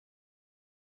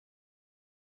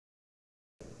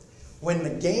When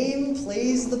the game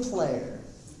plays the player.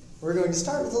 We're going to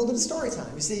start with a little bit of story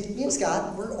time. You see, me and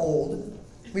Scott, we're old.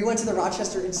 We went to the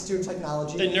Rochester Institute of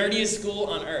Technology. The nerdiest school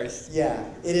on earth. Yeah,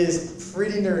 it is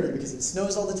pretty nerdy because it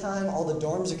snows all the time. All the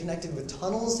dorms are connected with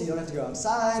tunnels, so you don't have to go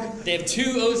outside. They have 2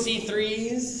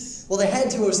 OC3s. Well, they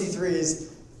had 2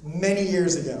 OC3s many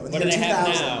years ago. What do they have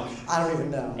now? I don't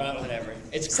even know. Whatever.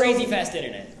 It's crazy fast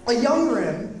internet. A young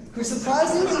Grim, who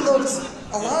surprisingly looked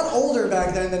a lot older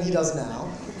back then than he does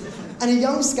now, and a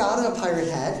young Scott in a pirate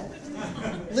hat,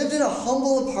 lived in a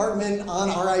humble apartment on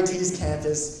RIT's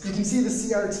campus. You can see the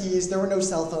CRTs. There were no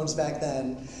cell phones back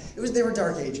then. They were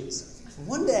dark ages.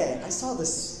 One day, I saw the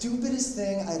stupidest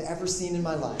thing I'd ever seen in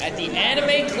my life. At the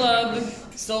Anime Club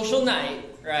social night,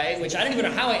 right? Which I don't even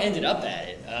know how I ended up at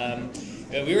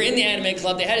it. We were in the Anime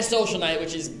Club. They had a social night,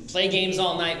 which is play games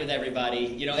all night with everybody,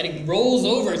 you know, and it rolls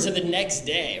over to the next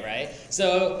day, right?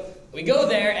 So we go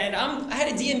there, and I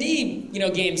had a D&D,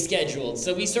 game scheduled.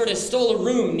 So we sort of stole a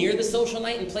room near the social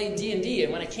night and played D&D.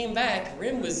 And when I came back,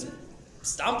 Rim was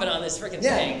stomping on this freaking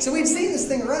thing. So we'd seen this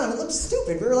thing around. It looked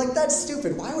stupid. We were like, that's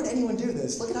stupid. Why would anyone do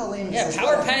this? Look at how lame it is. Yeah,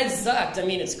 Power Pad sucked. I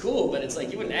mean, it's cool, but it's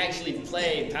like you wouldn't actually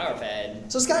play Power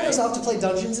Pad. So Scott goes off to play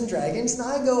Dungeons and Dragons, and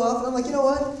I go off, and I'm like, you know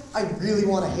what? I really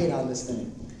want to hate on this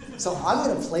thing. So I'm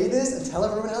going to play this and tell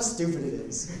everyone how stupid it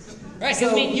is. Right,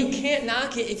 because you can't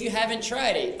knock it if you haven't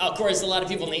tried it. Of course, a lot of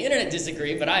people on the internet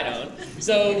disagree, but I don't.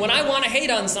 So when I want to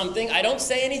hate on something, I don't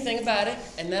say anything about it,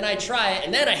 and then I try it,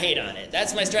 and then I hate on it.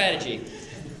 That's my strategy.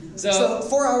 So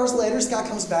 4 hours later, Scott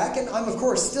comes back, and I'm, of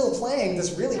course, still playing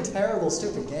this really terrible,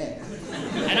 stupid game.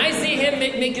 And I see him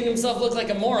making himself look like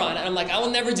a moron, and I'm like, I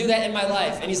will never do that in my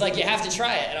life. And he's like, you have to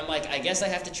try it. And I'm like, I guess I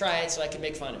have to try it so I can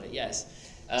make fun of it, yes.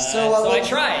 So I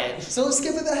try it. So let's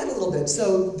skip ahead a little bit.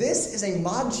 So this is a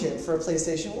mod chip for a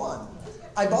PlayStation 1.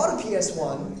 I bought a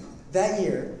PS1 that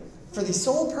year for the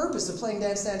sole purpose of playing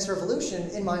Dance Dance Revolution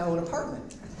in my own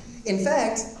apartment. In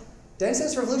fact, Dance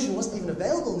Dance Revolution wasn't even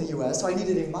available in the US, so I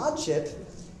needed a mod chip,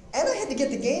 and I had to get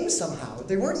the games somehow.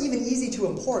 They weren't even easy to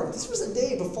import. This was a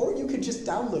day before you could just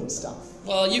download stuff.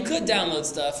 Well, you could download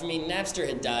stuff. I mean, Napster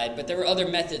had died, but there were other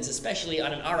methods, especially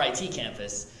on an RIT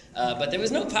campus. But there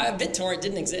was no BitTorrent,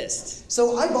 didn't exist.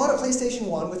 So I bought a PlayStation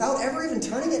 1 without ever even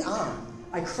turning it on.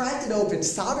 I cracked it open,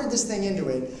 soldered this thing into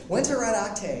it, went to Red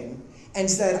Octane, and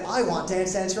said, I want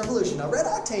Dance Dance Revolution. Now, Red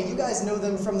Octane, you guys know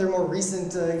them from their more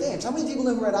recent games. How many people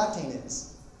know who Red Octane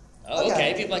is? Oh,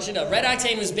 okay. People actually know. Red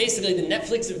Octane was basically the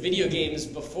Netflix of video games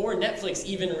before Netflix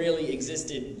even really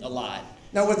existed a lot.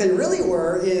 Now, what they really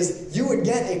were is you would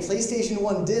get a PlayStation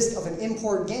 1 disc of an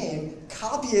import game,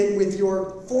 copy it with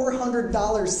your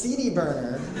 $400 CD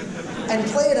burner, and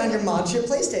play it on your mod chip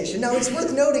PlayStation. Now, it's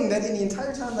worth noting that in the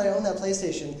entire time that I owned that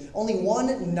PlayStation, only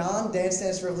one non-Dance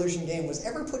Dance Revolution game was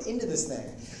ever put into this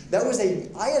thing. That was a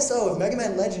ISO of Mega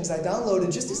Man Legends I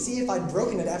downloaded just to see if I'd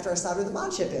broken it after I soldered the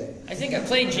mod chip in. I think I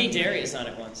played G. Darius on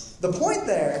it once. The point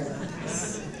there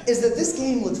is that this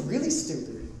game looked really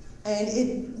stupid. And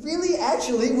it really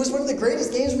actually was one of the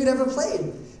greatest games we'd ever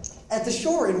played. At the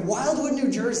Shore in Wildwood,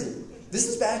 New Jersey. This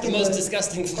is back in the most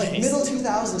disgusting place. Middle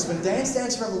 2000s when Dance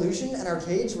Dance Revolution and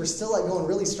arcades were still going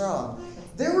really strong.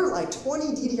 There were 20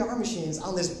 DDR machines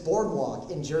on this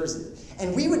boardwalk in Jersey.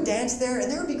 And we would dance there,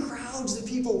 and there would be crowds of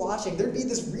people watching. There'd be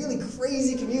this really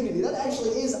crazy community. That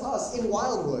actually is us in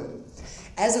Wildwood.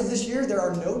 As of this year, there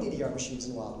are no DDR machines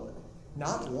in Wildwood.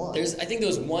 Not one. I think there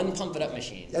was one Pump It Up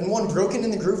machine. And one Broken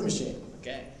in the Groove machine.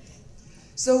 Okay.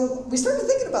 So we started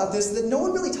thinking about this, that no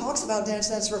one really talks about Dance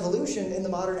Dance Revolution in the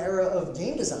modern era of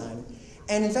game design.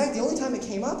 And in fact, the only time it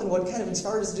came up and what kind of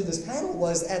inspired us to do this panel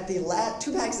was at the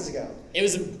 2 PAXs ago. It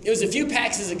was a few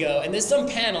PAXs ago, and there's some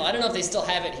panel, I don't know if they still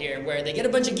have it here, where they get a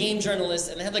bunch of game journalists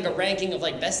and they have a ranking of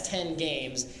best 10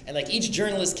 games, and each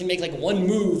journalist can make one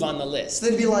move on the list. So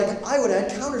they'd be like, I would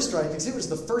add CounterStrike because it was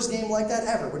the first game like that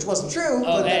ever, which wasn't true,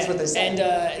 but that's what they said.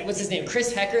 And what's his name?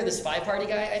 Chris Hecker, the Spy Party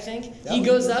guy, I think. Yep. He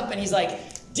goes up and he's like,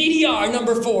 DDR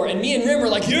number 4, and me and Rim are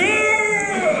like,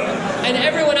 yeah! And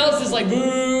everyone else is like,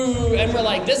 boo! And we're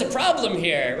like, there's a problem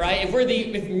here, right?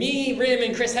 If me, Rim,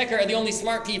 and Chris Hecker are the only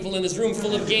smart people in this room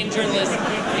full of game journalists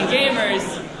and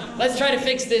gamers, let's try to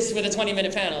fix this with a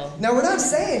 20-minute panel. Now, we're not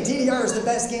saying DDR is the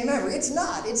best game ever. It's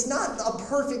not. It's not a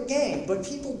perfect game, but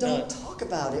people don't talk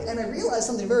about it. And I realized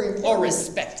something very important. Or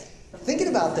respect it. Thinking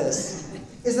about this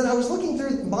is that I was looking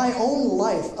through my own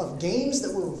life of games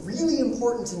that were really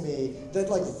important to me, that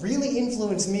really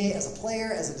influenced me as a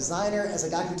player, as a designer, as a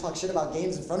guy who talks shit about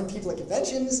games in front of people at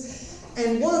conventions.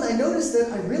 And one, I noticed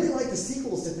that I really like the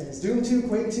sequels to things. Doom 2,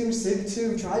 Quake 2, Civ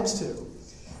 2, Tribes 2.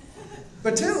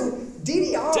 But 2,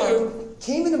 DDR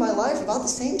came into my life about the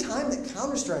same time that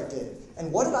CounterStrike did.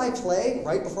 And what did I play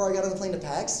right before I got on the plane to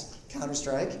PAX?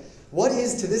 CounterStrike. What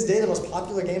is, to this day, the most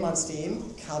popular game on Steam?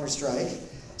 CounterStrike.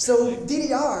 So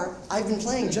DDR, I've been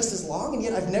playing just as long, and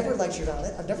yet I've never lectured on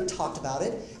it. I've never talked about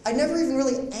it. I never even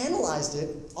really analyzed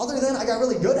it, other than I got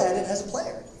really good at it as a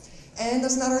player. And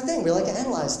that's not our thing. We like to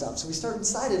analyze stuff. So we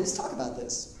decided, let's talk about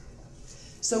this.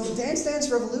 So Dance Dance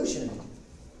Revolution.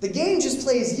 The game just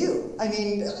plays you. I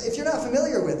mean, if you're not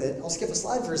familiar with it, I'll skip a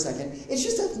slide for a second. It's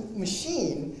just a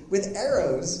machine with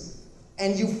arrows,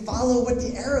 and you follow what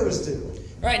the arrows do.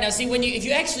 Right, now see, if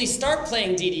you actually start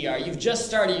playing DDR, you've just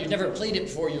started, you've never played it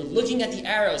before, you're looking at the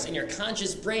arrows, and your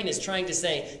conscious brain is trying to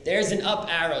say, there's an up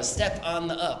arrow, step on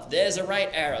the up. There's a right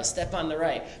arrow, step on the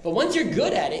right. But once you're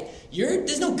good at it,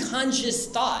 there's no conscious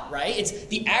thought, right? It's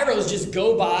the arrows just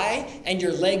go by, and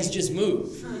your legs just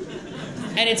move.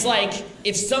 And it's like,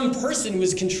 if some person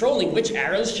was controlling which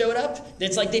arrows showed up,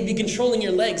 it's like they'd be controlling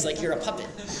your legs like you're a puppet.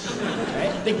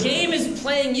 Right? The game is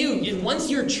playing you. Once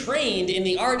you're trained in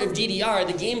the art of DDR,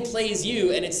 the game plays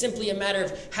you, and it's simply a matter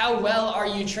of how well are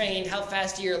you trained, how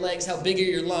fast are your legs, how big are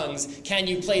your lungs, can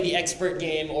you play the expert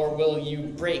game, or will you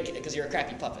break because you're a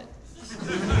crappy puppet?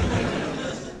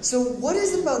 So what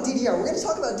is it about DDR? We're going to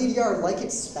talk about DDR like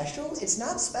it's special. It's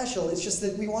not special, it's just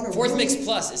that we want to Fourth Mix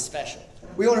Plus is special.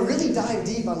 We want to really dive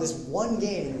deep on this one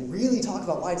game and really talk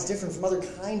about why it's different from other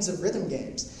kinds of rhythm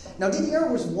games. Now,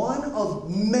 DDR was one of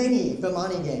many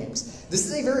Bimani games. This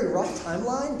is a very rough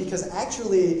timeline because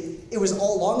actually it was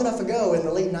all long enough ago in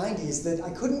the late 90s that I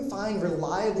couldn't find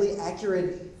reliably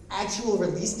accurate actual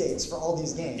release dates for all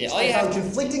these games. Yeah, I found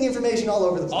conflicting information all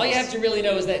over the place. All you have to really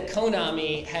know is that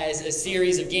Konami has a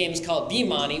series of games called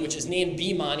Bimani, which is named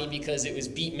Bimani because it was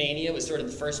Beat Mania was sort of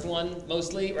the first one,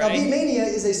 mostly, right? Now, Beat Mania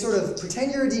is a sort of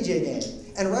pretend you're a DJ game.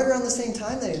 And right around the same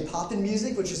time, they had Poppin'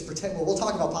 Music, which is pretend, well, we'll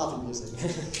talk about Poppin' Music.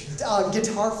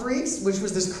 Guitar Freaks, which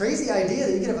was this crazy idea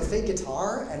that you could have a fake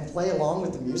guitar and play along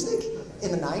with the music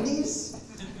in the 90s.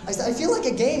 I feel like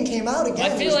a game came out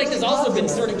again. I feel like there's also been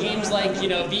sort of games like,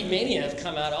 Beat Mania have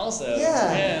come out also.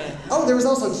 Yeah. Oh, there was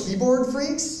also Keyboard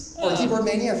Freaks, or Keyboard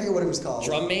Mania, I forget what it was called.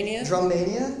 Drum Mania? Drum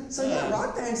Mania. So yeah,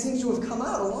 Rock Band seems to have come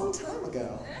out a long time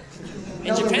ago.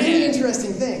 In Japan. The really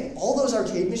interesting thing, all those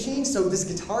arcade machines, so this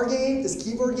guitar game, this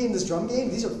keyboard game, this drum game,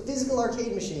 these are physical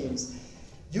arcade machines.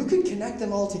 You could connect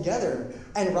them all together,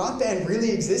 and Rock Band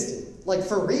really existed. Like,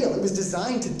 for real. It was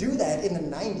designed to do that in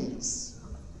the 90s.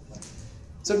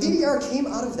 So DDR came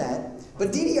out of that, but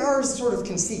DDR's sort of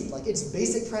conceit, like its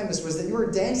basic premise was that you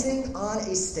were dancing on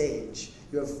a stage.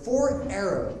 You have 4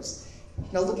 arrows.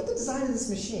 Now look at the design of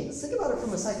this machine. Let's think about it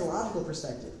from a psychological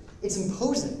perspective. It's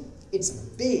imposing. It's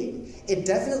big. It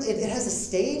has a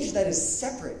stage that is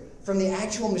separate from the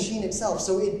actual machine itself.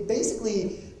 So it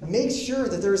basically makes sure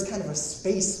that there is kind of a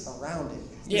space around it.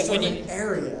 Yeah, when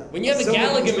you have a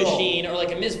Galaga machine or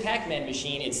like a Ms. Pac-Man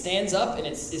machine, it stands up and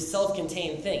it's a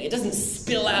self-contained thing. It doesn't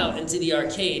spill out into the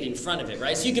arcade in front of it,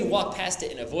 right? So you can walk past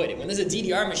it and avoid it. When there's a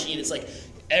DDR machine, it's like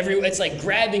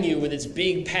grabbing you with its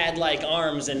big pad-like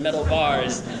arms and metal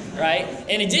bars, right?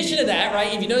 In addition to that,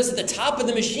 right, if you notice at the top of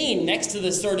the machine, next to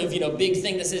the sort of, big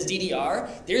thing that says DDR,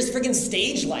 there's friggin'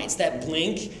 stage lights that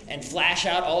blink and flash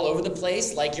out all over the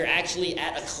place like you're actually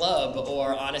at a club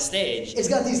or on a stage. It's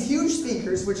got these huge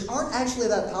speakers, which aren't actually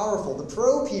that powerful. The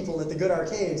pro people at the good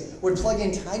arcades would plug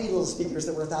in tiny little speakers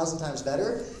that were 1,000 times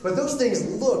better, but those things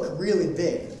look really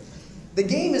big. The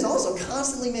game is also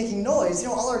constantly making noise.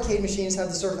 All arcade machines have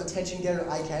the sort of attention getter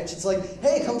eye catch. It's like,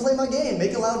 hey, come play my game,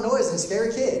 make a loud noise and scare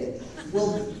a kid.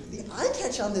 Well, the eye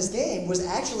catch on this game was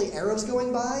actually arrows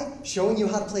going by, showing you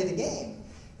how to play the game.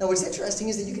 Now, what's interesting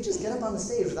is that you can just get up on the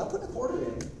stage without putting a quarter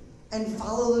in and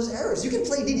follow those arrows. You can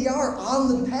play DDR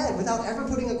on the pad without ever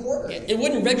putting a quarter in. It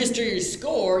wouldn't register your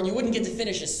score, you wouldn't get to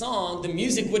finish a song, the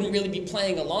music wouldn't really be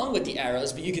playing along with the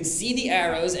arrows, but you could see the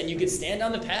arrows and you could stand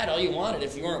on the pad all you wanted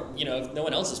if you weren't, if no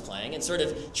one else is playing, and sort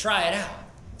of try it out.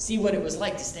 See what it was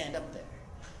like to stand up there.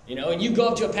 And you go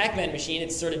up to a Pac-Man machine,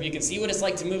 it's sort of, you can see what it's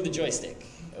like to move the joystick.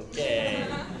 Okay.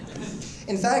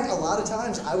 In fact, a lot of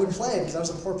times I would play, because I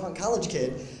was a poor punk college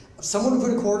kid, someone would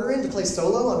put a quarter in to play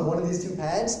solo on one of these 2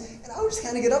 pads, and I would just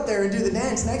kind of get up there and do the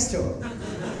dance next to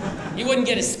him. He wouldn't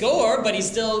get a score, but he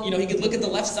still, he could look at the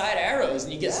left side arrows,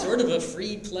 and you get sort of a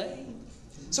free play.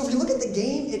 So if you look at the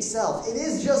game itself, it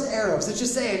is just arrows. It's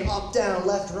just saying up, down,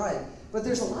 left, right. But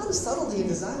there's a lot of subtlety and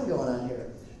design going on here.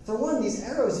 For one, these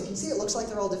arrows, you can see it looks like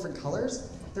they're all different colors.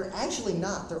 They're actually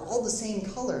not. They're all the same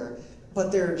color,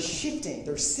 but they're shifting.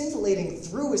 They're scintillating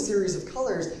through a series of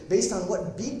colors based on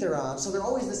what beat they're on, so they're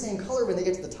always the same color when they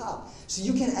get to the top. So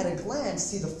you can, at a glance,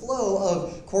 see the flow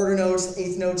of quarter notes,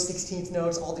 eighth notes, 16th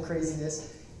notes, all the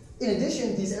craziness. In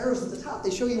addition, these arrows at the top,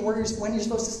 they show you when you're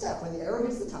supposed to step. When the arrow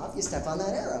hits the top, you step on that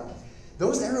arrow.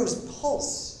 Those arrows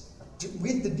pulse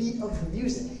with the beat of the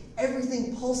music.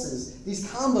 Everything pulses.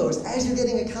 These combos, as you're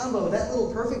getting a combo, that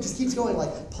little perfect just keeps going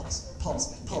like pulse,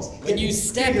 pulse, pulse. When you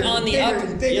step on the up,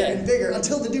 and bigger and bigger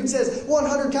until the dude says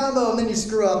 100 combo, and then you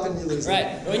screw up and you lose.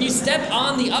 Right. When you step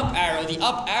on the up arrow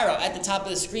at the top of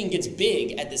the screen gets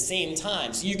big at the same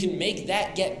time. So you can make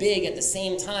that get big at the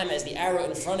same time as the arrow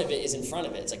in front of it is in front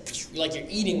of it. It's like you're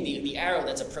eating the arrow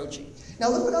that's approaching. Now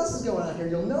look what else is going on here.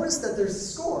 You'll notice that there's a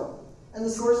score, and the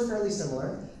scores are fairly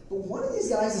similar. But one of these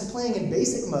guys is playing in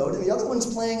basic mode, and the other one's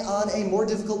playing on a more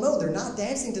difficult mode. They're not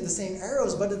dancing to the same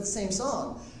arrows, but to the same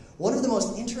song. One of the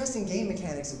most interesting game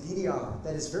mechanics of DDR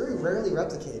that is very rarely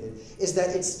replicated is that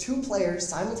it's 2 players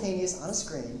simultaneous on a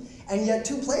screen, and yet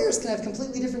 2 players can have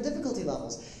completely different difficulty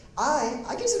levels.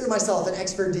 I consider myself an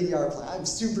expert DDR player. I'm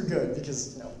super good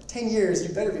because, 10 years, you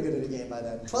better be good at a game by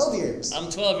then. 12 years. I'm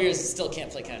 12 years and still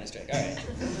can't play CounterStrike.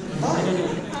 All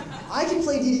right. But I can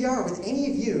play DDR with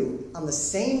any of you on the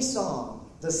same song,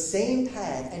 the same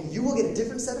pad, and you will get a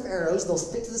different set of arrows. They'll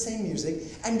fit to the same music,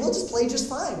 and we'll just play just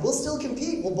fine. We'll still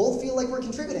compete. We'll both feel like we're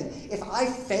contributing. If I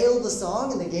fail the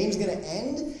song and the game's going to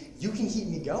end, you can keep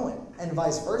me going, and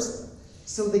vice versa.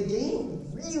 So the game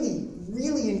really,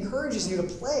 really encourages you to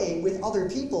play with other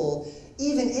people,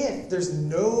 even if there's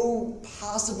no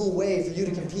possible way for you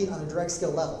to compete on a direct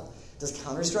skill level. Does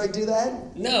CounterStrike do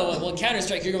that? No, well, in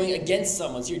CounterStrike, you're going against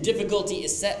someone, so your difficulty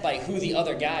is set by who the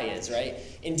other guy is, right?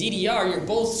 In DDR, you're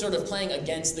both sort of playing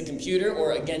against the computer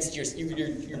or against you're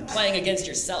playing against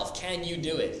yourself. Can you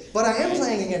do it? But I am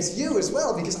playing against you as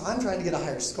well because I'm trying to get a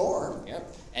higher score.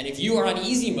 Yep. And if you are on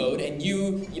easy mode and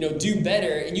you do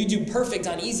better and you do perfect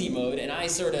on easy mode and I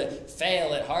sort of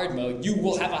fail at hard mode, you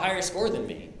will have a higher score than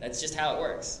me. That's just how it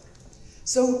works.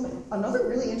 So another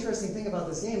really interesting thing about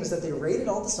this game is that they rated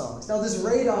all the songs. Now this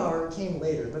radar came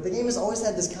later, but the game has always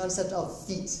had this concept of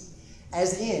feet.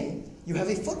 As in, you have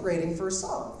a foot rating for a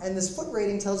song, and this foot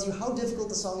rating tells you how difficult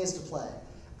the song is to play.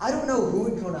 I don't know who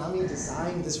in Konami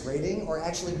designed this rating or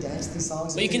actually danced these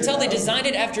songs. But you can tell they designed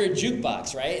it after a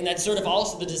jukebox, right? And that's sort of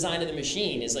also the design of the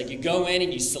machine. Is like you go in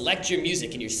and you select your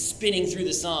music and you're spinning through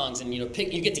the songs and you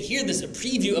get to hear a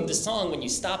preview of the song when you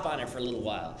stop on it for a little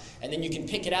while. And then you can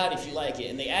pick it out if you like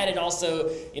it. And they added also,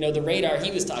 the radar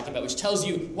he was talking about, which tells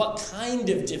you what kind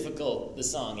of difficult the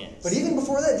song is. But even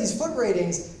before that, these foot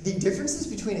ratings, the differences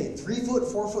between a 3-foot,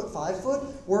 4-foot,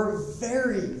 5-foot were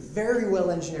very, very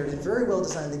well engineered and very well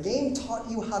designed. The game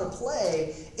taught you how to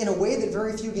play in a way that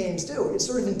very few games do. It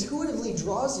sort of intuitively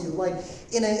draws you, like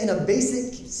in a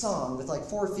basic song with like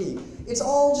 4 feet. It's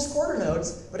all just quarter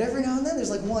notes, but every now and then there's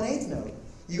like 1/8 note.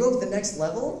 You go to the next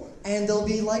level, and there'll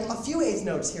be like a few eighth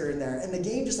notes here and there, and the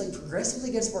game just like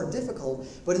progressively gets more difficult,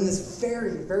 but in this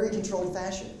very, very controlled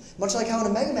fashion. Much like how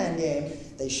in a Mega Man game,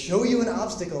 they show you an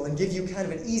obstacle and give you kind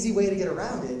of an easy way to get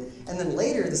around it, and then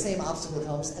later the same obstacle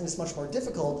comes and it's much more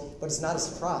difficult, but it's not a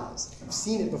surprise. You've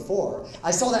seen it before.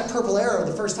 I saw that purple arrow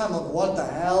the first time, I'm like, what the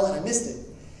hell? And I missed it.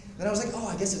 And I was like, oh,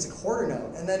 I guess it's a quarter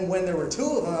note. And then when there were 2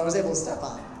 of them, I was able to step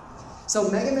on it. So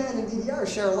Mega Man and DDR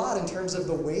share a lot in terms of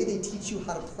the way they teach you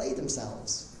how to play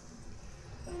themselves.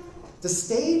 The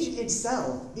stage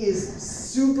itself is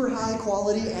super high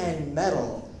quality and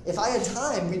metal. If I had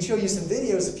time, we'd show you some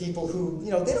videos of people who,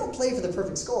 they don't play for the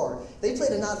perfect score. They play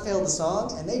to not fail the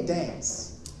song, and they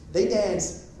dance. They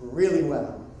dance really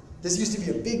well. This used to be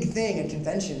a big thing at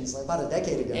conventions like about a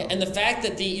decade ago. Yeah, and the fact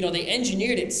that they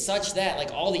engineered it such that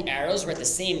like all the arrows were at the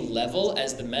same level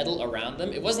as the metal around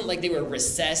them. It wasn't like they were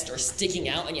recessed or sticking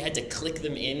out and you had to click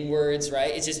them inwards,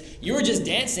 right? It's just you were just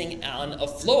dancing on a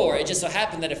floor. It just so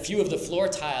happened that a few of the floor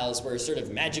tiles were sort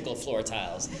of magical floor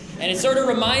tiles. And it sort of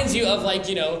reminds you of like,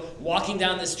 walking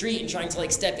down the street and trying to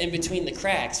like step in between the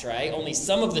cracks, right? Only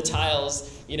some of the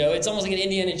tiles, it's almost like an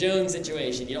Indiana Jones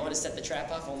situation. You don't want to set the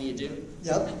trap off, only you do.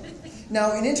 Yep.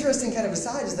 Now, an interesting kind of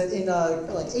aside is that in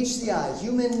like HCI,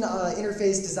 human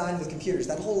interface design with computers,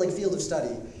 that whole like field of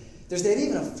study, there's the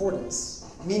idea of an affordance,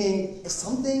 meaning if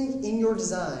something in your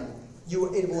design,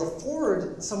 it will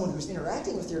afford someone who's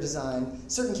interacting with your design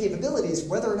certain capabilities,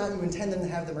 whether or not you intend them to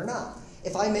have them or not.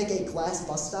 If I make a glass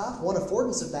bus stop, one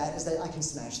affordance of that is that I can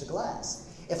smash the glass.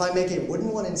 If I make a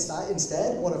wooden one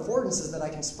instead, one affordance is that I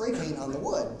can spray paint on the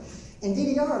wood. In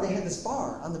DDR, they had this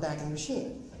bar on the back of the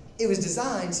machine. It was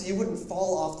designed so you wouldn't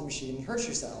fall off the machine and hurt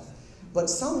yourself. But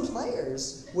some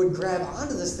players would grab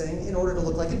onto this thing in order to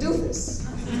look like a doofus.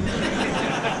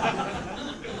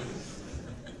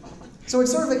 So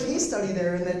it's sort of a case study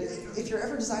there in that if you're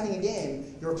ever designing a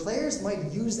game, your players might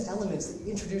use elements that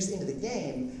you introduce into the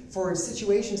game for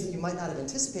situations that you might not have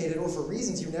anticipated or for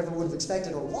reasons you never would have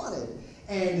expected or wanted.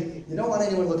 And you don't want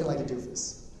anyone looking like a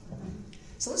doofus.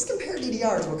 So let's compare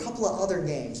DDR to a couple of other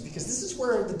games, because this is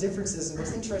where the differences and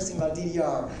what's interesting about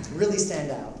DDR really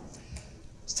stand out.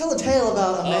 Let's tell a tale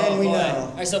about a man we know.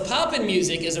 All right, so Poppin'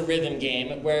 Music is a rhythm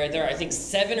game where there are, I think,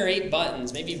 7 or 8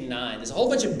 buttons, maybe even 9. There's a whole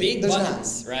bunch of big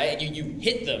buttons, right? And you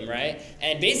hit them, right?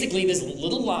 And basically there's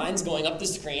little lines going up the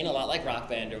screen, a lot like Rock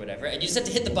Band or whatever, and you just have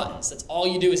to hit the buttons. That's all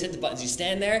you do is hit the buttons. You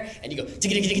stand there and you go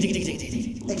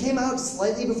tick-a-tick-a-tick-a-tick-a-tick-a-tick. They came out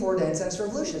slightly before Dance Dance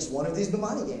Revolution. It's one of these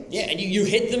Bomani games. Yeah, and you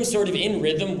hit them sort of in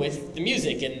rhythm with the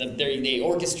music, and they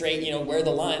orchestrate, you know, where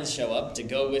the lines show up to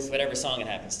go with whatever song it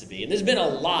happens to be. And there's been a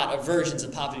lot of versions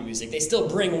of Poppin' Music. They still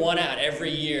bring one out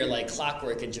every year like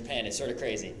clockwork in Japan. It's sort of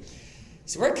crazy.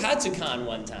 So we're at Katsucon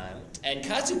one time, and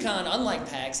Katsucon, unlike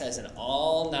PAX, has an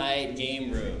all-night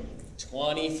game room.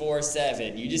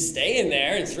 24/7. You just stay in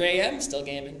there, and 3 a.m. still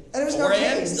gaming. And it was an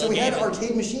arcade, so we had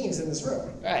arcade machines in this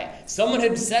room. Right. Someone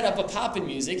had set up a Poppin'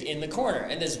 Music in the corner,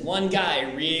 and this one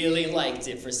guy really liked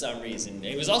it for some reason.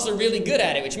 He was also really good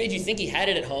at it, which made you think he had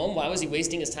it at home. Why was he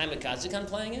wasting his time at Katsucon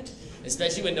playing it?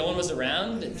 Especially when no one was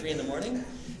around at 3 in the morning.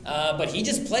 But he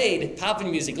just played Poppin'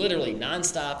 Music literally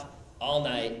nonstop, all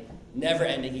night, never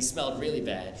ending. He smelled really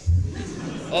bad.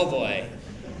 Oh boy.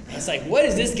 It's like, what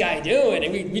is this guy doing?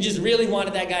 And we just really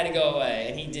wanted that guy to go away,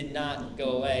 and he did not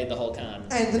go away the whole con.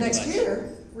 And the next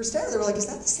year, we're standing there, we're like, is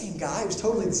that the same guy? It was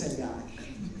totally the same guy.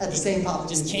 At the same Poppin'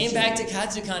 Music. Just came back to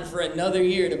Katsucon for another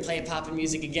year to play Poppin'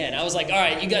 Music again. I was like, all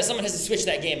right, you guys, someone has to switch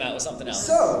that game out with something else.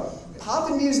 So,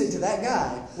 Poppin' Music to that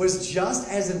guy was just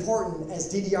as important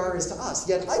as DDR is to us.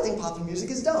 Yet I think Poppin' Music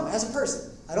is dumb as a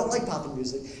person. I don't like Poppin'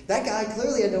 Music. That guy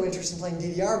clearly had no interest in playing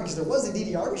DDR because there was a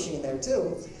DDR machine there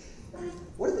too.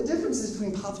 What are the differences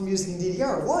between Poppin' Music and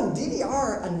DDR? One,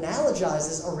 DDR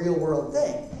analogizes a real-world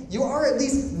thing. You are at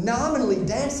least nominally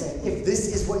dancing if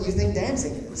this is what you think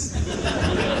dancing is.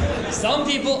 Some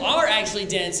people are actually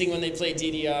dancing when they play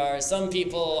DDR. Some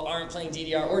people aren't playing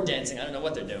DDR or dancing. I don't know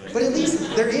what they're doing. But at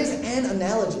least there is an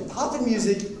analogy. Poppin'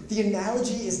 Music, the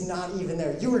analogy is not even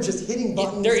there. You were just hitting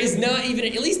buttons. There is not even,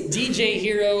 at least DJ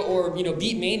Hero or, you know,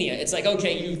 Beat Mania. It's like,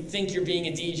 okay, you think you're being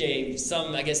a DJ.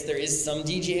 I guess there is some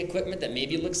DJ equipment that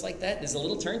maybe looks like that. There's a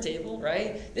little turntable,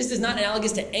 right? This is not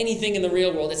analogous to anything in the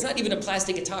real world. It's not even a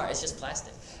plastic guitar. It's just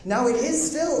plastic. Now, it is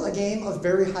still a game of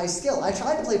very high skill. I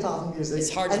tried to play Poppin' Music,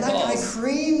 it's hard and that pause. guy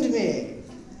creamed me.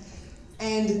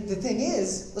 And the thing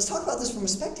is, let's talk about this from a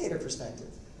spectator perspective.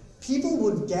 People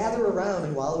would gather around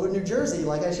in Wildwood, New Jersey,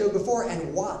 like I showed before,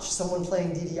 and watch someone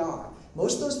playing DDR.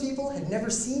 Most of those people had never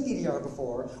seen DDR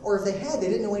before, or if they had, they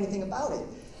didn't know anything about it.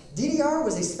 DDR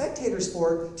was a spectator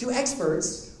sport to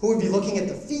experts who would be looking at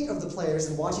the feet of the players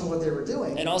and watching what they were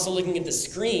doing. And also looking at the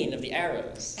screen of the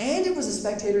arrows. And it was a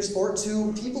spectator sport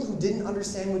to people who didn't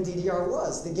understand what DDR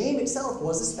was. The game itself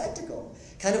was a spectacle.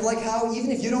 Kind of like how even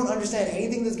if you don't understand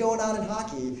anything that's going on in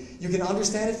hockey, you can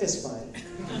understand a fist fight.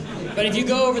 But if you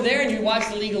go over there and you watch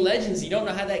the League of Legends, you don't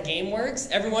know how that game works,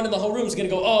 everyone in the whole room is going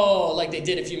to go, oh, like they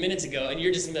did a few minutes ago, and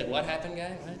you're just going to be like, what happened,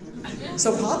 guy? What?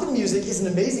 So Poppin' Music is an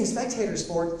amazing spectator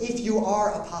sport if you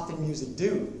are a Poppin' Music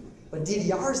dude. But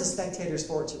DDR is a spectator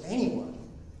sport to anyone.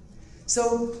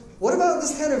 So what about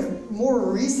this kind of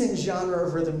more recent genre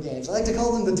of rhythm games? I like to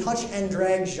call them the touch and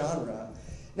drag genre.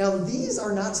 Now, these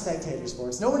are not spectator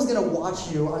sports. No one's going to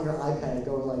watch you on your iPad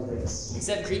going like this.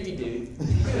 Except Creepy Dude.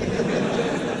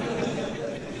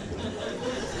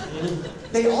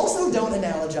 They also don't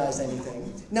analogize anything.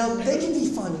 Now, they can be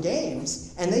fun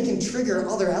games, and they can trigger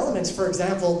other elements. For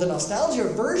example, the nostalgia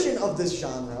version of this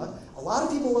genre. A lot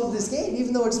of people love this game,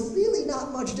 even though it's really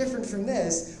not much different from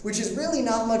this, which is really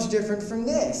not much different from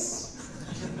this.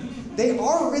 They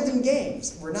are rhythm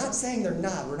games. We're not saying they're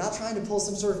not. We're not trying to pull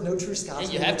some sort of no true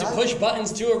Scotsman. You have to push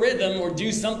buttons to a rhythm or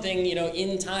do something, you know,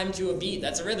 in time to a beat.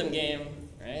 That's a rhythm game,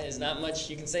 right? There's not much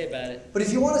you can say about it. But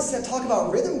if you want to talk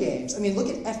about rhythm games, I mean, look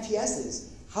at FPSs.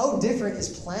 How different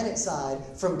is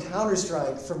PlanetSide from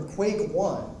CounterStrike, from Quake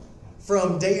 1,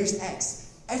 from Deus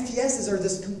Ex? FPSs are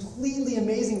this completely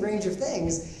amazing range of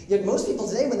things, yet most people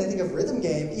today, when they think of rhythm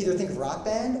game, either think of Rock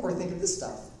Band or think of this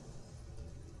stuff.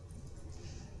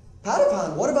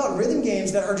 Patapon, what about rhythm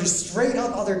games that are just straight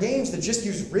up other games that just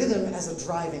use rhythm as a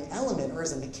driving element or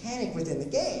as a mechanic within the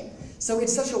game? So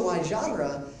it's such a wide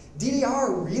genre.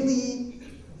 DDR really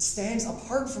stands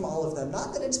apart from all of them.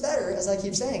 Not that it's better, as I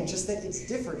keep saying, just that it's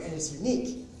different and it's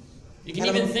unique. You can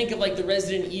even think of like the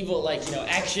Resident Evil, like, you know,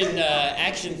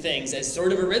 action things as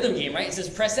sort of a rhythm game, right? It says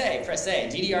press A, press A.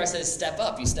 DDR says step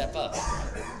up, you step up.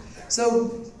 So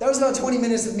that was about 20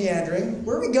 minutes of meandering.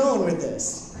 Where are we going with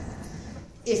this?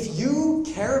 If you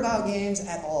care about games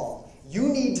at all, you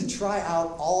need to try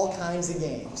out all kinds of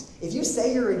games. If you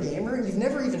say you're a gamer and you've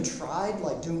never even tried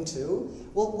like Doom 2,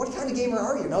 well, what kind of gamer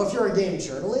are you? Now, if you're a game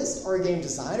journalist or a game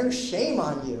designer, shame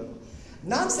on you. I'm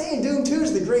not saying Doom 2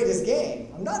 is the greatest game.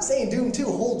 I'm not saying Doom 2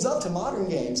 holds up to modern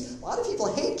games. A lot of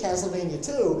people hate Castlevania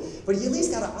 2, but you at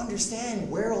least got to understand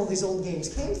where all these old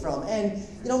games came from. And,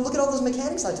 look at all those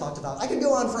mechanics I talked about. I could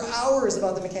go on for hours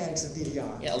about the mechanics of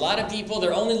DDR. Yeah, a lot of people,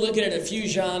 they're only looking at a few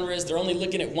genres. They're only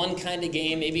looking at one kind of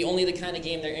game, maybe only the kind of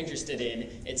game they're interested in.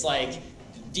 It's like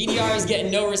DDR is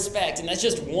getting no respect, and that's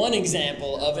just one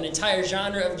example of an entire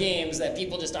genre of games that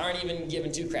people just aren't even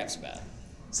giving two craps about.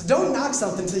 So don't knock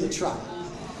something till you try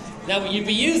it. Now,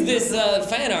 we use this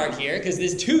fan art here because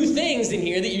there's two things in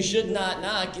here that you should not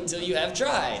knock until you have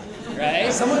tried,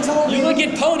 right? Someone told me... You look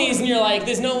at ponies and you're like,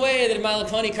 there's no way that a My Little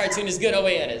Pony cartoon is good. Oh,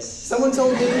 wait, it is. Someone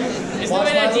told me... There's no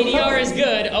way that DDR is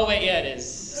good. Oh, wait, yeah, it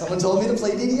is. Someone told me to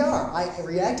play DDR. I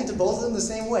reacted to both of them the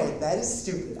same way. That is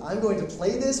stupid. I'm going to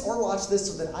play this or watch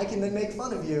this so that I can then make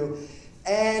fun of you.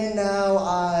 And now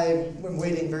I'm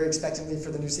waiting very expectantly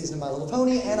for the new season of My Little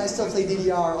Pony, and I still play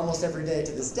DDR almost every day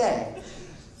to this day.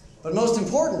 But most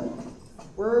important,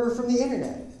 we're from the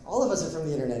internet. All of us are from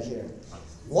the internet here.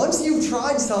 Once you've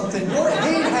tried something, your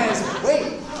hate has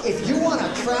weight. If you want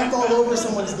to crap all over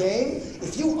someone's game,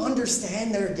 if you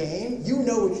understand their game, you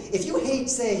know, if you hate,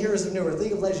 say, Heroes of New or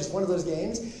League of Legends, one of those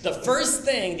games. The first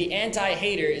thing the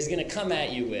anti-hater is going to come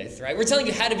at you with, right? We're telling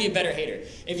you how to be a better hater.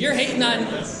 If you're hating on,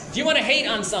 if you want to hate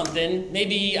on something,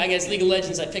 maybe, I guess, League of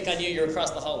Legends, I pick on you, you're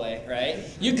across the hallway, right?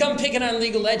 You come picking on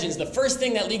League of Legends, the first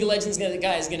thing that League of Legends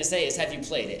guy is going to say is, have you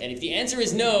played it? And if the answer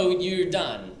is no, you're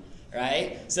done.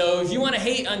 Right? So if you want to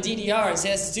hate on DDR and say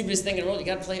that's the stupidest thing in the world, you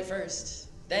got to play it first.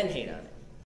 Then hate on it.